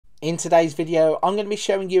In today's video, I'm going to be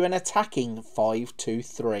showing you an attacking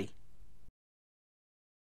 5-2-3.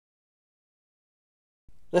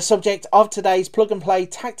 The subject of today's plug and play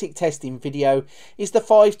tactic testing video is the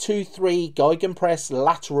 5-2-3 GEGENPRESS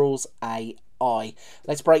Laterals AI.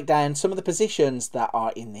 Let's break down some of the positions that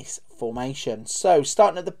are in this formation. So,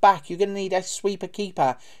 starting at the back, you're going to need a sweeper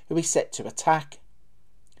keeper who is set to attack.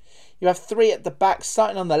 You have three at the back,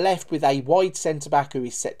 starting on the left with a wide centre back who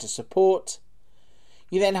is set to support.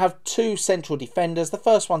 You then have two central defenders, the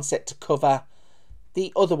first one set to cover,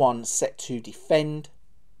 the other one set to defend.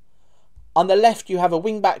 On the left you have a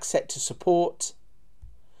wing back set to support,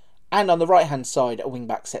 and on the right hand side a wing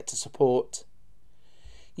back set to support.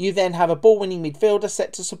 You then have a ball winning midfielder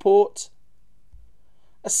set to support,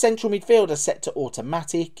 a central midfielder set to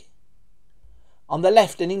automatic, on the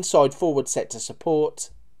left an inside forward set to support,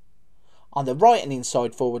 on the right an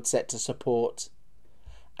inside forward set to support,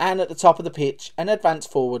 and at the top of the pitch an advanced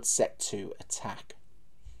forward set to attack.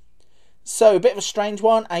 So a bit of a strange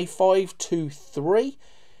one, a 5-2-3,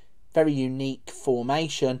 very unique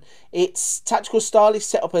formation. Its tactical style is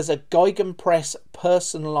set up as a GEGENPRESS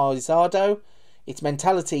personalizado. Its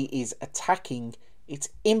mentality is attacking. Its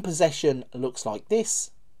in possession looks like this.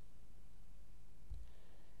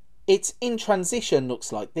 Its in transition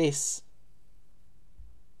looks like this.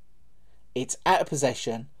 Its out of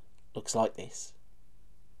possession looks like this.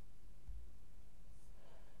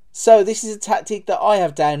 So this is a tactic that I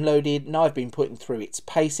have downloaded and I've been putting through its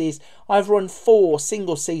paces. I've run 4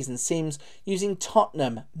 single season sims using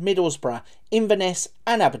Tottenham, Middlesbrough, Inverness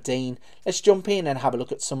and Aberdeen. Let's jump in and have a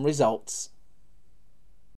look at some results.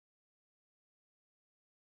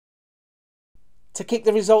 To kick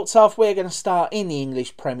the results off, we're going to start in the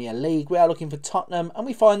English Premier League. We are looking for Tottenham and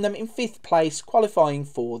we find them in 5th place, qualifying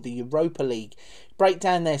for the Europa League. Break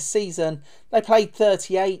down their season. They played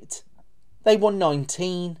 38. They won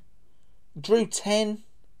 19, drew 10,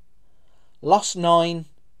 lost 9,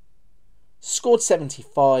 scored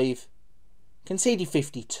 75, conceded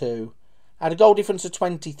 52, had a goal difference of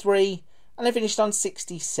 23, and they finished on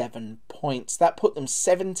 67 points. That put them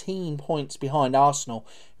 17 points behind Arsenal,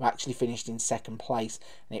 who actually finished in 2nd place,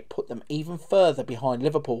 and it put them even further behind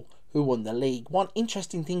Liverpool, who won the league. One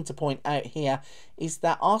interesting thing to point out here is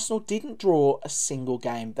that Arsenal didn't draw a single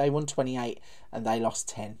game. They won 28 and they lost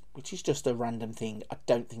 10, which is just a random thing. I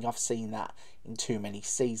don't think I've seen that in too many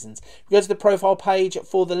seasons. We go to the profile page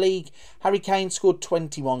for the league. Harry Kane scored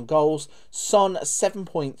 21 goals. Son,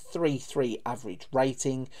 7.33 average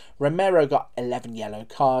rating. Romero got 11 yellow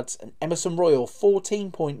cards. And Emerson Royal,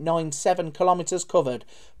 14.97 kilometres covered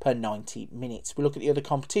per 90 minutes. We look at the other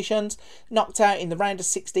competitions. Knocked out in the round of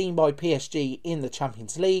 16 by PSG in the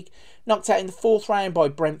Champions League. Knocked out in the 4th round by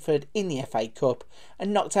Brentford in the FA Cup.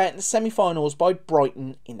 And knocked out in the semi-finals by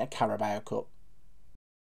Brighton in the Carabao Cup.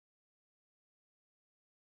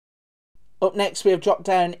 Up next, we have dropped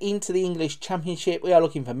down into the English Championship. We are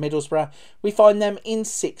looking for Middlesbrough. We find them in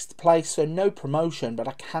 6th place, so no promotion, but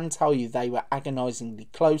I can tell you they were agonisingly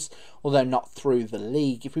close, although not through the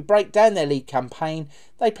league. If we break down their league campaign,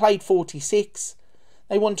 they played 46,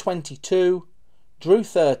 they won 22, drew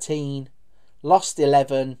 13, lost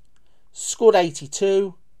 11, scored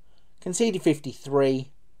 82, conceded 53,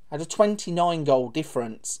 had a 29 goal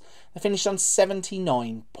difference. They finished on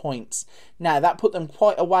 79 points. Now that put them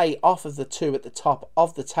quite a way off of the 2 at the top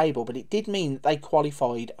of the table, but it did mean that they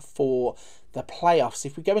qualified for the playoffs.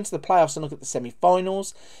 If we go into the playoffs and look at the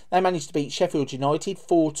semi-finals, they managed to beat Sheffield United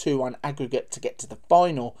 4-2 on aggregate to get to the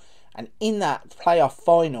final. And in that playoff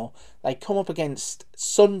final, they come up against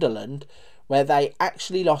Sunderland, where they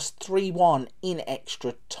actually lost 3-1 in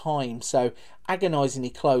extra time. So agonisingly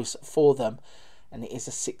close for them. And it is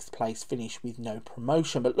a 6th place finish with no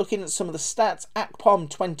promotion. But looking at some of the stats, Akpom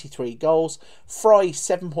 23 goals, Fry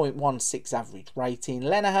 7.16 average rating,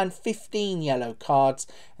 Lenihan 15 yellow cards,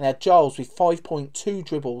 and they had Giles with 5.2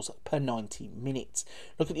 dribbles per 90 minutes.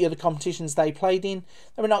 Look at the other competitions they played in.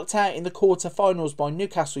 They were knocked out in the quarter-finals by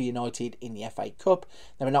Newcastle United in the FA Cup.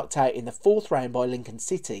 They were knocked out in the 4th round by Lincoln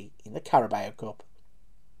City in the Carabao Cup.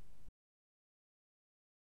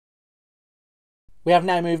 We have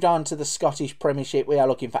now moved on to the Scottish Premiership. We are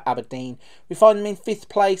looking for Aberdeen. We find them in 5th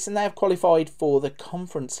place and they have qualified for the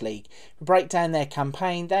Conference League. We break down their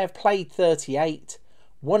campaign. They have played 38,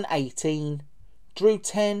 won 18, drew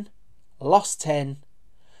 10, lost 10,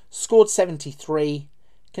 scored 73,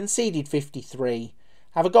 conceded 53,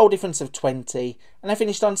 have a goal difference of 20, and they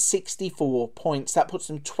finished on 64 points. That puts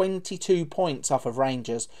them 22 points off of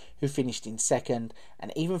Rangers, who finished in 2nd,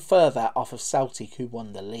 and even further off of Celtic, who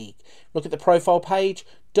won the league. Look at the profile page.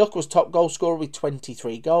 Duck was top goal scorer with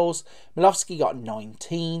 23 goals. Milowski got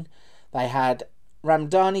 19. They had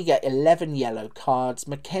Ramdani get 11 yellow cards.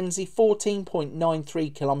 Mackenzie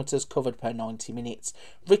 14.93 kilometres covered per 90 minutes.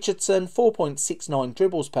 Richardson 4.69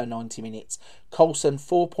 dribbles per 90 minutes. Coulson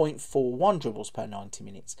 4.41 dribbles per 90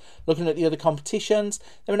 minutes. Looking at the other competitions,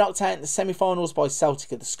 they were knocked out in the semi-finals by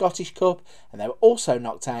Celtic of the Scottish Cup, and they were also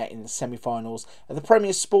knocked out in the semi-finals of the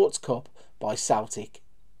Premier Sports Cup by Celtic.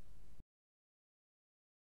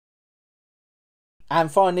 And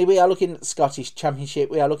finally, we are looking at the Scottish Championship.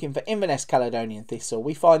 We are looking for Inverness Caledonian Thistle.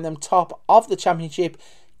 We find them top of the Championship,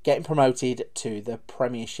 getting promoted to the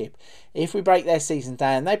Premiership. If we break their season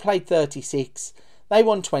down, they played 36, they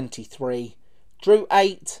won 23, drew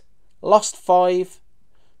 8, lost 5,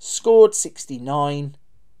 scored 69,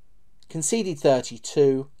 conceded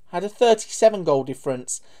 32, had a 37 goal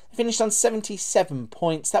difference. They finished on 77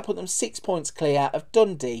 points. That put them 6 points clear of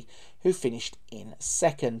Dundee, who finished in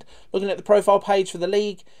second. Looking at the profile page for the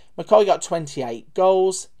league, Mackay got 28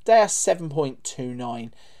 goals, Deas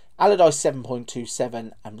 7.29, Allardyce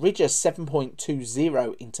 7.27 and Ridgers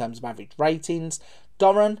 7.20 in terms of average ratings.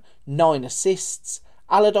 Doran 9 assists,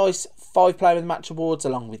 Allardyce 5 Player of the Match awards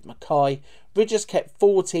along with Mackay. Ridgers kept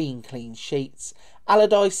 14 clean sheets,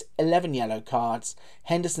 Allardyce 11 yellow cards,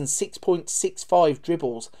 Henderson 6.65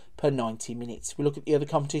 dribbles per 90 minutes. If we look at the other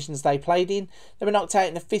competitions they played in, they were knocked out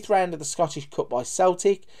in the 5th round of the Scottish Cup by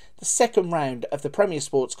Celtic, the 2nd round of the Premier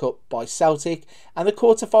Sports Cup by Celtic, and the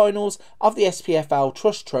quarter-finals of the SPFL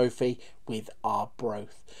Trust Trophy with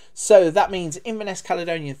Arbroath. So that means Inverness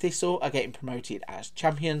Caledonian Thistle are getting promoted as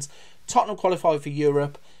champions. Tottenham qualified for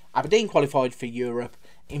Europe, Aberdeen qualified for Europe,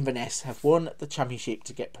 Inverness have won the Championship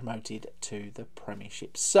to get promoted to the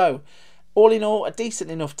Premiership. So, all in all, a decent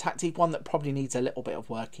enough tactic, one that probably needs a little bit of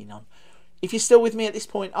working on. If you're still with me at this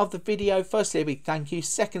point of the video, firstly, a big thank you.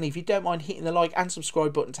 Secondly, if you don't mind hitting the like and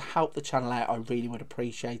subscribe button to help the channel out, I really would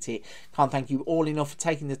appreciate it. Can't thank you all enough for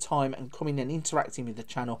taking the time and coming and interacting with the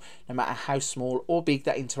channel. No matter how small or big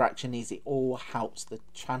that interaction is, it all helps the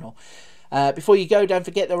channel. Before you go, don't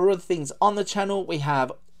forget there are other things on the channel. We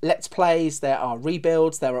have Let's Plays, there are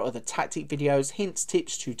rebuilds, there are other tactic videos, hints,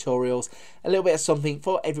 tips, tutorials, a little bit of something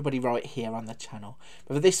for everybody right here on the channel.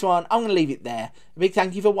 But for this one, I'm going to leave it there. A big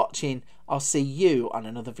thank you for watching. I'll see you on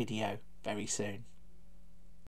another video very soon.